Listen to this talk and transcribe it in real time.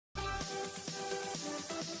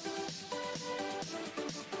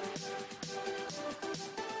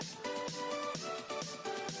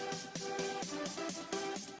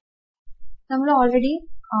നമ്മൾ ഓൾറെഡി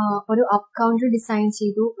ഒരു up counter design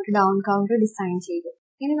ചെയ്തു, ഒരു ഡൗൺ കൗണ്ടർ ഡിസൈൻ ചെയ്തു.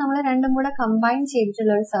 ഇനി നമ്മൾ രണ്ടും കൂടെ കമ്പൈൻ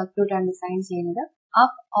ചെയ്തിട്ടുള്ള ഒരു സർക്യൂട്ട് ആണ് ഡിസൈൻ ചെയ്യുന്നത്.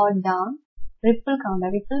 Up or down ripple counter.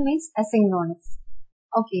 Ripple means asynchronous.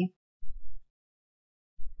 Okay,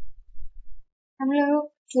 നമ്മളൊരു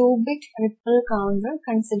 2-bit റിപ്പിൾ കൗണ്ടർ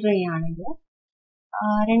കൺസിഡർ ചെയ്യുകയാണെങ്കിൽ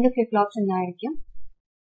രണ്ട് ഫ്ലിപ്പ് ഫ്ലോപ്സ് ഉണ്ടായിരിക്കും.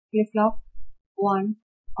 Flip flop 1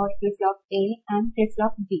 or flip flop A and flip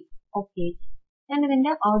flop B. Okay, ഞാൻ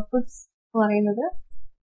ഇതിന്റെ ഔട്ട്പുട്ട്സ് പറയുന്നത്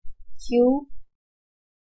Q,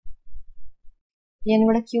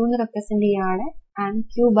 ഞാനിവിടെ Q എന്ന് റെപ്രസെന്റ് ചെയ്യാണ് ആൻഡ്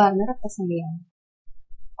Q ബാറിന് റെപ്രസെന്റ് ചെയ്യാണ്.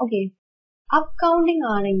 ഓക്കെ, അപ്പ് കൗണ്ടിങ്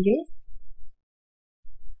ആണെങ്കിൽ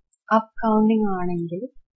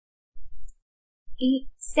ഈ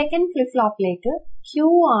സെക്കൻഡ് ഫ്ലിപ്പ് ഫ്ലോപ്പിലേക്ക് Q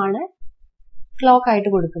ആണ് ക്ലോക്ക് ആയിട്ട്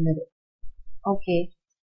കൊടുക്കുന്നത്. Okay,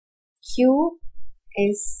 Q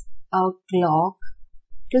is our clock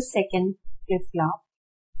to second flip flop.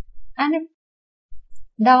 And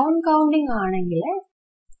down counting ആണെങ്കിൽ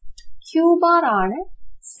Q bar ആണ്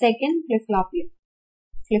സെക്കൻഡ് ഫ്ലിപ്പ്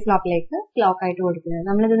ഫ്ലോപ്പിലേക്ക് ക്ലോക്ക് ആയിട്ട് കൊടുക്കുന്നത്.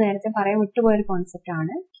 നമ്മളിത് നേരത്തെ പറയാൻ വിട്ടുപോയൊരു കോൺസെപ്റ്റ്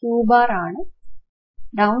ആണ്. Q bar ആണ്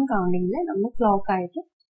ഡൗൺ കൗണ്ടിങ്ങിൽ നമ്മൾ ക്ലോക്ക് ആയിട്ട്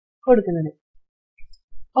കൊടുക്കുന്നത്.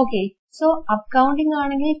 ഓക്കെ, സോ അപ്പ് കൗണ്ടിങ്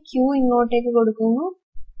ആണെങ്കിൽ Q ഇങ്ങോട്ടേക്ക് കൊടുക്കുന്നു,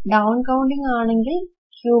 ഡൗൺ കൗണ്ടിങ് ആണെങ്കിൽ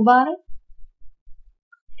Q bar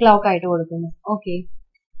ക്ലോക്ക് ആയിട്ട് കൊടുക്കുന്നു. Okay,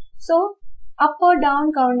 so up or down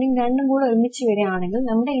counting രണ്ടും കൂടെ ഒരുമിച്ച് വരികയാണെങ്കിൽ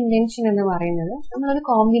നമ്മുടെ ഇന്റൻഷൻ എന്ന് പറയുന്നത് നമ്മളൊരു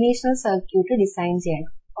കോമ്പിനേഷണൽ സർക്യൂട്ട് ഡിസൈൻ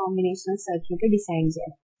ചെയ്യണം.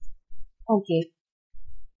 ഓക്കെ,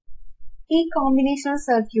 ഈ കോമ്പിനേഷണൽ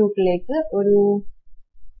സർക്യൂട്ടിലേക്ക്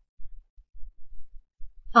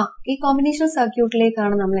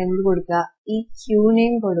സർക്യൂട്ടിലേക്കാണ് നമ്മൾ എന്ത് കൊടുക്കുക? ഈ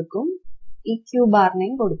ക്യൂനെയും കൊടുക്കും, ഈ ക്യൂ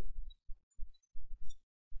ബാറിനെയും കൊടുക്കും.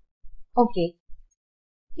 ഓക്കെ,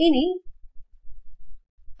 ഇനി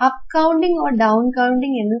up counting or down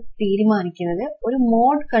counting എന്ന് തീരുമാനിക്കുന്നത് ഒരു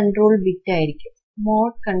മോഡ് കൺട്രോൾ ബിറ്റ് ആയിരിക്കും.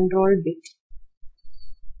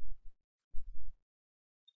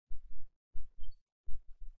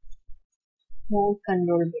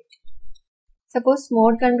 സപ്പോസ്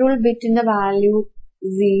മോഡ് കൺട്രോൾ ബിറ്റിന്റെ വാല്യൂ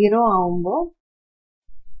 0 ആവുമ്പോൾ,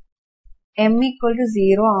 m equal to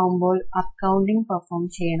 0 ആവുമ്പോൾ അപ്പ് കൗണ്ടിങ് പെർഫോം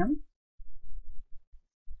ചെയ്യണം.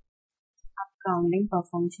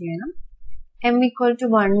 m equal to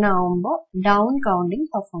 1 ആവുമ്പോൾ ഡൗൺ കൗണ്ടിങ്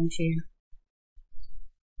പെർഫോം ചെയ്യണം.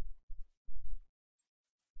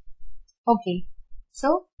 ഓക്കെ, സോ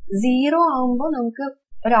 0 ആവുമ്പോൾ നമുക്ക്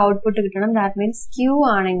ഒരു ഔട്ട്പുട്ട് കിട്ടണം. ദാറ്റ് മീൻസ് Q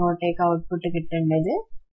ആണ് ഇങ്ങോട്ടേക്ക് ഔട്ട്പുട്ട് കിട്ടേണ്ടത്.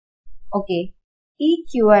 ഓക്കെ, ഈ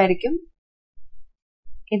Q ആയിരിക്കും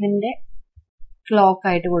ഇതിന്റെ ക്ലോക്ക്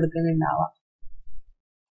ആയിട്ട് കൊടുക്കുന്നുണ്ടാവാം.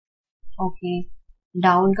 ഓക്കെ,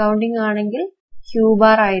 ഡൗൺ കൗണ്ടിങ് ആണെങ്കിൽ Q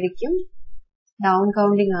ബാർ ആയിരിക്കും, ഡൗൺ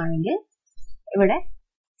കൗണ്ടിങ് ആണെങ്കിൽ ഇവിടെ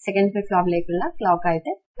സെക്കൻഡ് ഫ്ലിപ്പ് ഫ്ലോപ്പിലേക്കുള്ള ക്ലോക്ക്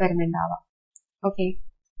ആയിട്ട് വരുന്നുണ്ടാവാം. ഓക്കെ,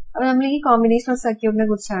 അപ്പൊ നമ്മൾ ഈ കോമ്പിനേഷണൽ സർക്യൂട്ടിനെ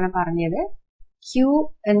കുറിച്ചാണ് പറഞ്ഞത്. Q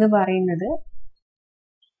എന്ന് പറയുന്നത്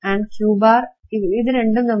ആൻഡ് Q ബാർ, ഇത്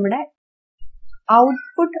രണ്ടും നമ്മുടെ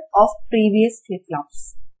output of previous flip flops.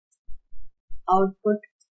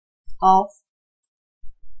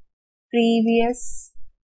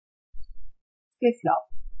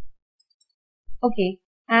 Okay,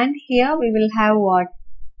 and here we will have what?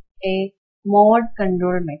 A mod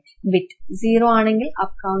control bit. 0 ആണെങ്കിൽ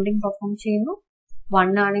up counting perform ചെയ്യുന്നു,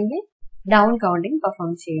 1 ആണെങ്കിൽ down counting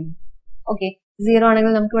perform ചെയ്യുന്നു. ഓക്കെ, 0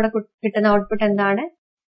 ആണെങ്കിൽ നമുക്ക് ഇവിടെ കിട്ടുന്ന ഔട്ട്പുട്ട് എന്താണ്?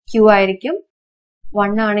 Q ആയിരിക്കും,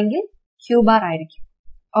 1 ആണെങ്കിൽ Q bar ആയിരിക്കും.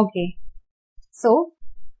 ഓക്കെ, സോ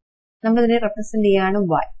നമ്മൾ ഇതിനെ റെപ്രസെന്റ് ചെയ്യാണ്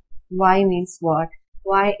Y. Y means what?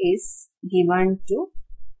 Y is given to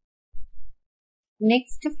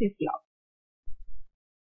next flip flop.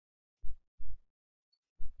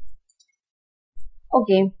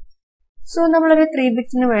 Okay, so നമ്മളൊരു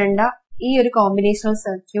 3-bit വേണ്ട ഈ ഒരു കോമ്പിനേഷണൽ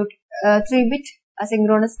സർക്യൂട്ട്, 3-bit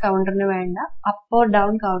അസിൻക്രോണസ് കൗണ്ടറിന് വേണ്ട അപ്പ് ഓർ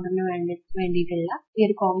ഡൗൺ കൗണ്ടറിന് വേണ്ടിയിട്ടുള്ള ഈ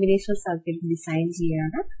ഒരു കോമ്പിനേഷണൽ സർക്യൂട്ട് ഡിസൈൻ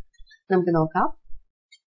ചെയ്യാണ്. നമുക്ക് നോക്കാം.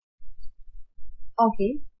 ഓക്കെ,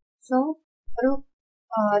 സോ ഒരു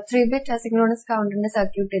 3-bit അസിൻക്രോണസ് കൗണ്ടറിന്റെ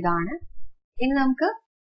സർക്യൂട്ട് ഇതാണ്. ഇനി നമുക്ക്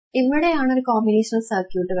ഇവിടെയാണ് ഒരു കോമ്പിനേഷണൽ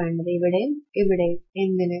സർക്യൂട്ട് വേണ്ടത്, ഇവിടെയും.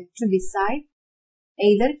 എന്തിന്? ടു ഡിസൈഡ്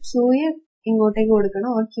എയ്തർ ക്യൂയെ ഇങ്ങോട്ടേക്ക് കൊടുക്കണോ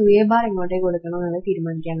ഓർ QA ബാർ ഇങ്ങോട്ടേക്ക് കൊടുക്കണോ എന്നുള്ളത്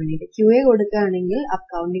തീരുമാനിക്കാൻ വേണ്ടിയിട്ട്. QA കൊടുക്കുകയാണെങ്കിൽ അപ്പ്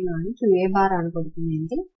കൗണ്ടിങ് ആണ്, QA ബാർ ആണ്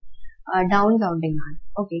കൊടുക്കുന്നതെങ്കിൽ ഡൗൺ കൗണ്ടിങ് ആണ്.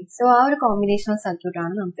 ഓക്കെ, സോ ആ ഒരു കോമ്പിനേഷണൽ സർക്യൂട്ട്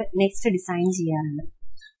ആണ് നമുക്ക് നെക്സ്റ്റ് ഡിസൈൻ ചെയ്യാറുള്ളത്.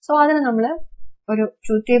 സോ അതിന് നമ്മൾ ഒരു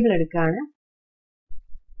ട്രൂത്ത് ടേബിൾ എടുക്കുകയാണ്.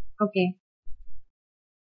 ഓക്കെ,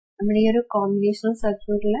 നമ്മുടെ ഈ ഒരു കോമ്പിനേഷണൽ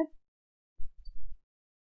സർക്യൂട്ടിൽ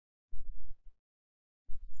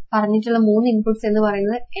പറഞ്ഞിട്ടുള്ള 3 ഇൻപുട്സ് എന്ന്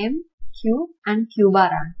പറയുന്നത് M, Q and Q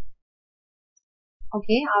bar ആണ്.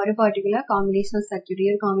 ഓക്കെ, ആ ഒരു പെർട്ടിക്കുലർ കോമ്പിനേഷണൽ സർക്യൂട്ട്, ഈ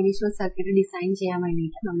ഒരു കോമ്പിനേഷണൽ സർക്യൂട്ട് ഡിസൈൻ ചെയ്യാൻ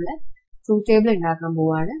വേണ്ടിയിട്ട് നമ്മൾ ട്രൂത്ത് ടേബിൾ ഉണ്ടാക്കാൻ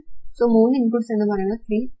പോവാണ്. സോ 3 ഇൻപുട്സ് എന്ന് പറയുന്നത്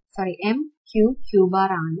എം ക്യൂ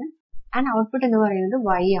ബാർ ആണ്. ആൻഡ് ഔട്ട്പുട്ട് എന്ന് പറയുന്നത്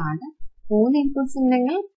y ആണ്. 3 ഇൻപുട്സ്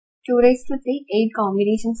ഉണ്ടെങ്കിൽ 2�3 8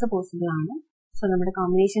 കോമ്പിനേഷൻസ് പോസിബിൾ ആണ്. സോ നമ്മുടെ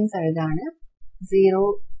കോമ്പിനേഷൻസ് എഴുതാണ് 0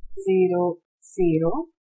 0 0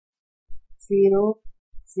 0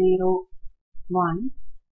 0 1.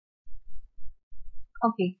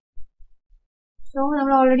 ഓക്കെ, സോ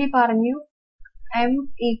നമ്മൾ ഓൾറെഡി പറഞ്ഞു m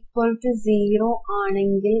ഈക്വൽ ടു 0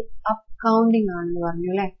 ആണെങ്കിൽ അപ്പ് കൗണ്ടിങ് ആണെന്ന് പറഞ്ഞു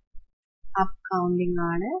അല്ലെ. അപ്പ് കൗണ്ടിങ്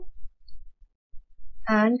ആണ്.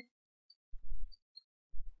 ആൻഡ്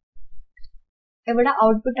ഇവിടെ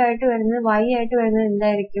ഔട്ട്പുട്ട് ആയിട്ട് വരുന്നത് y ആയിട്ട് വരുന്നത്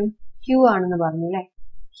എന്തായിരിക്കും? q ആണെന്ന് പറഞ്ഞു അല്ലെ.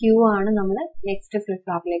 q ആണ് നമ്മൾ നെക്സ്റ്റ് ഫ്ലിപ്പ്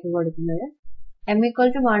ഫ്ലോപ്പിലേക്ക് കൊടുക്കുന്നത്. m ഈക്വൽ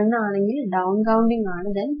ടു 1 ആണെങ്കിൽ ഡൗൺ കൗണ്ടിങ് ആണ്.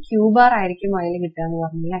 ദെൻ q ബാർ ആയിരിക്കും y കിട്ടുക എന്ന്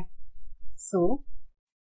പറഞ്ഞു അല്ലെ. സോ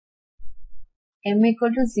m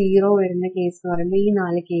ഈക്വൽ ടു 0 വരുന്ന കേസ് എന്ന് പറയുമ്പോൾ ഈ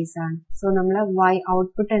 4 കേസാണ്. സോ നമ്മളെ y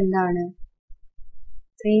ഔട്ട്പുട്ട് എന്താണ്?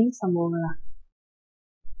 ഇത്രയും സംഭവങ്ങളാണ്.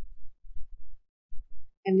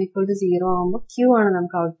 m ഈക്വൽ ടു 0 ആകുമ്പോൾ q ആണ്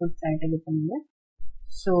നമുക്ക് ഔട്ട്പുട്ട്സ് ആയിട്ട് കിട്ടുന്നത്.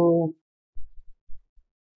 സോ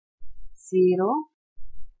 0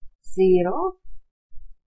 0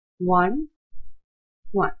 1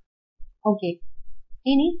 1. ഓക്കെ,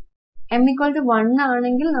 ഇനി m ഈക്വൽ ടു 1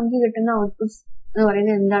 ആണെങ്കിൽ നമുക്ക് കിട്ടുന്ന ഔട്ട്പുട്ട്സ് എന്ന്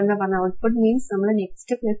പറയുന്നത് എന്താണെന്ന് പറഞ്ഞ ഔട്ട്പുട്ട് മീൻസ് നമ്മൾ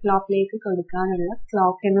നെക്സ്റ്റ് ഫ്ലിപ്പ് ഫ്ലോപ്പിലേക്ക് കൊടുക്കാനുള്ള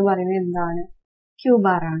ക്ലോക്ക് എന്ന് പറയുന്നത് എന്താണ്? ക്യൂ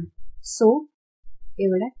ബാർ ആണ്. സോ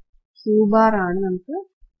ഇവിടെ ക്യൂ ബാർ ആണ് നമുക്ക്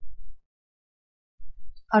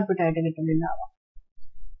ഔട്ട്പുട്ട് ആയിട്ട് കിട്ടുന്നുണ്ടാവാം.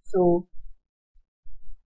 So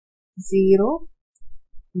 0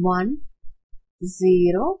 1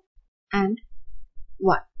 0 and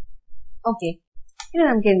 1. ഓക്കെ, ഇനി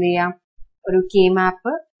നമുക്ക് എന്ത് ചെയ്യാം? ഒരു കെ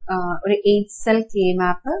മാപ്പ്, ഒരു 8 സെൽ കെ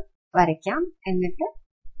മാപ്പ് വരയ്ക്കാം. എന്നിട്ട്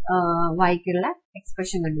വൈക്കുള്ള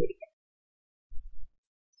എക്സ്പ്രഷൻ കണ്ടുപിടിക്കാം.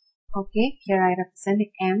 Okay, here I represent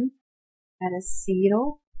m, that is 0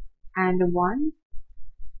 and 1.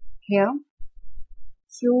 Here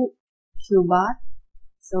q bar.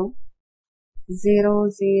 So 0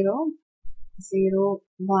 0 0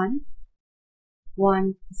 1 1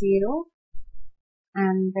 0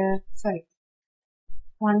 and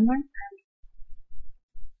 1 1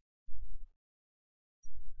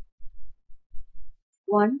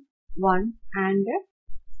 1 1 and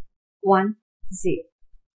 1 0.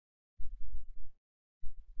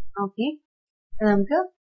 Okay, നമുക്ക്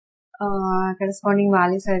കറസ്പോണ്ടിങ്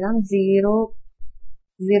വാല്യൂസ് എഴുതാം. 0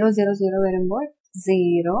 0 0 0 വരുമ്പോൾ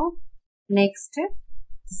 0, നെക്സ്റ്റ്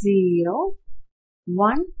 0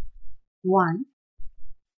 1 1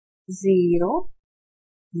 0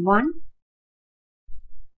 1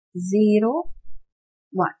 0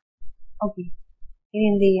 1. ഓക്കെ, ഇനി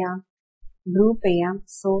എന്ത് ചെയ്യാം? ഗ്രൂപ്പ് ചെയ്യാം.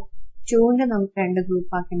 സോ 2 നമുക്ക് 2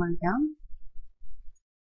 ഗ്രൂപ്പ് ആക്കി മാറ്റാം.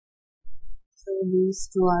 So these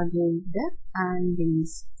two are grouped and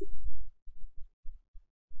these two.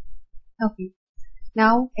 Okay,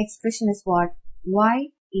 now expression is what? Y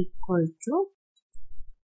equal to,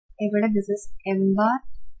 this is m bar,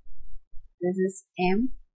 this is m,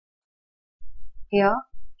 here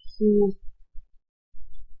q,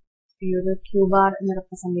 here the q bar in the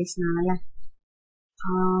representation ആണ്.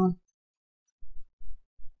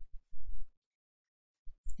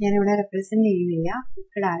 ഞാനിവിടെ represent ചെയ്യുന്നില്ല,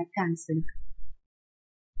 direct answer എടുക്കാം.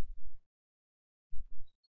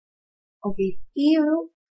 Okay, ഈ ഒരു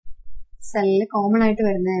സെല്ലിൽ common ആയിട്ട്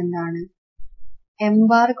വരുന്നത് എന്താണ്? എം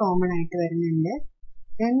ബാർ കോമൺ ആയിട്ട് വരുന്നുണ്ട്.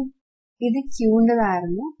 ദെൻ ഇത്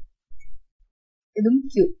ക്യൂൻ്റെതായിരുന്നു, ഇതും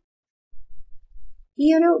ക്യൂ. ഈ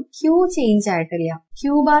ഒരു ക്യൂ ചേഞ്ച് ആയിട്ടില്ല,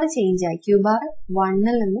 ക്യൂ ബാർ ചേഞ്ച് ആയി. ക്യൂ ബാർ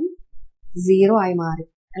 1ൽ നിന്നും 0 ആയി മാറി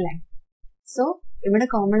അല്ലെ. സോ ഇവിടെ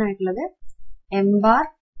കോമൺ ആയിട്ടുള്ളത് എം ബാർ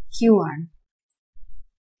ക്യൂ ആണ്.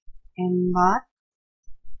 M bar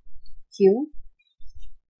Q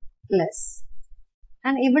plus,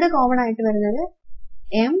 and ഇവിടെ കോമൺ ആയിട്ട് വരുന്നത്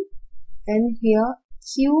M, then here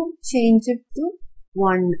q changed to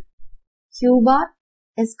 1. q bar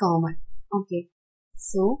is common. Okay,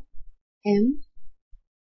 so m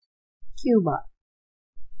q bar.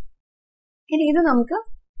 ഇനി ഇത് നമുക്ക്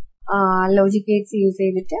ലോജിക് ഗേറ്റ്സ് യൂസ്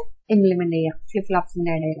ചെയ്തിട്ട് ഇംപ്ലിമെന്റ് ചെയ്യാം ഫ്ലിപ്പ്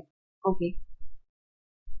ഫ്ലോപ്സിന്റെ ഇടയിൽ. ഓക്കെ,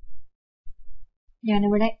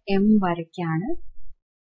 ഞാനിവിടെ m വരയ്ക്കാണ്.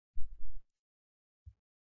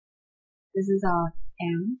 This is our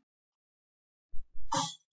m,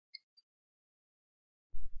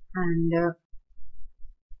 and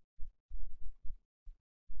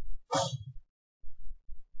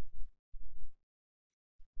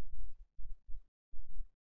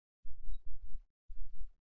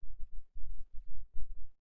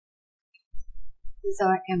this is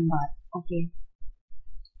our m bar. Okay,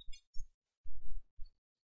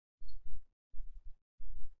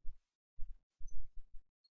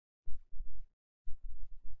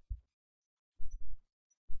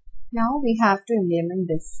 Now we have to implement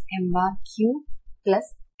this m bar q plus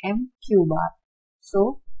m q bar. So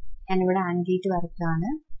ഞാൻ ഇവിടെ and gate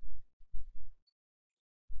വരയ്ക്കാണ്.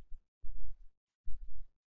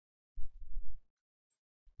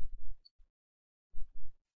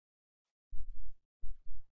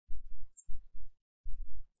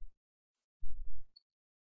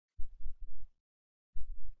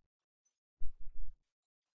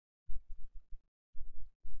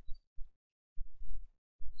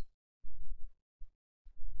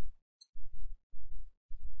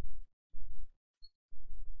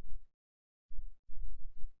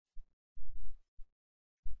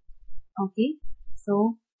 Okay, so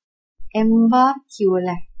m bar q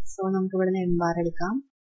അല്ലേ. So നമുക്ക് ഇവിടുന്ന് m bar എടുക്കാം.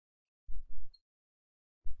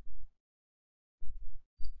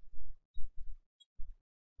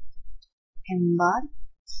 m bar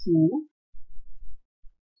q.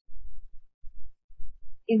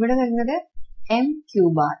 ഇവിടെ വരുന്നത് m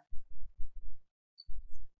q bar.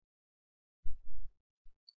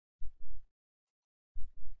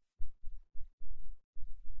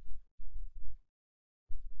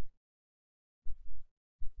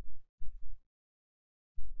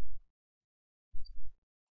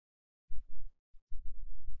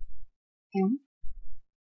 M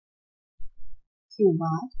q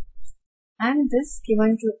bar and this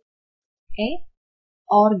given to a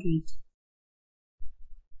OR gate.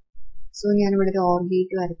 So ഞാൻ ഇവിടെ ഒരു OR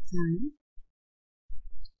gate വരയ്ക്കുകയാണ്.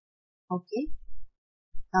 Okay,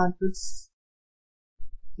 output is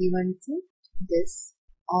given to this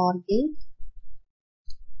OR gate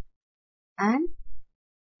and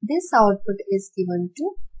this output is given to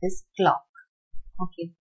this clock. Okay.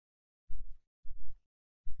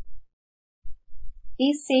 ഈ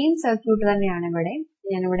same circuit തന്നെയാണ് ഇവിടെ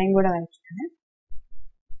ഞാൻ ഇവിടെയും കൂടെ വരയ്ക്കുന്നത്.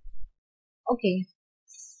 ഓക്കെ,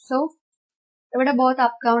 സോ ഇവിടെ both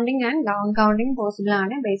up counting and down counting possible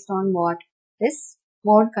ആണ് based on what this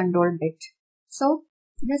mode control bit. So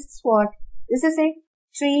this is what this is A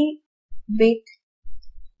 3-bit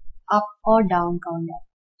up or down counter.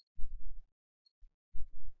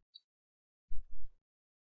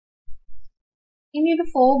 ഇനി ഒരു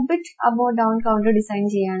 4-bit up or down counter design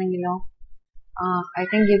ചെയ്യുകയാണെങ്കിലോ I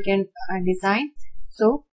think you can design. So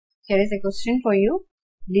here is a question for you.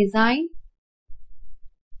 Design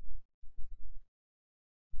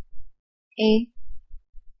a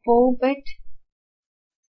 4-bit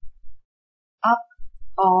up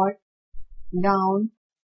or down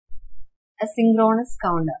asynchronous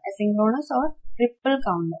counter. Asynchronous or triple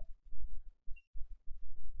counter.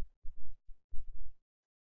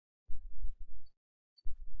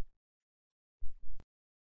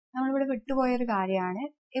 നമ്മളിവിടെ വിട്ടുപോയൊരു കാര്യമാണ്.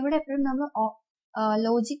 ഇവിടെ എപ്പോഴും നമ്മൾ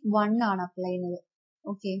logic 1 ആണ് apply ചെയ്യുന്നത്.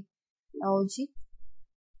 Okay, logic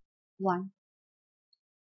 1.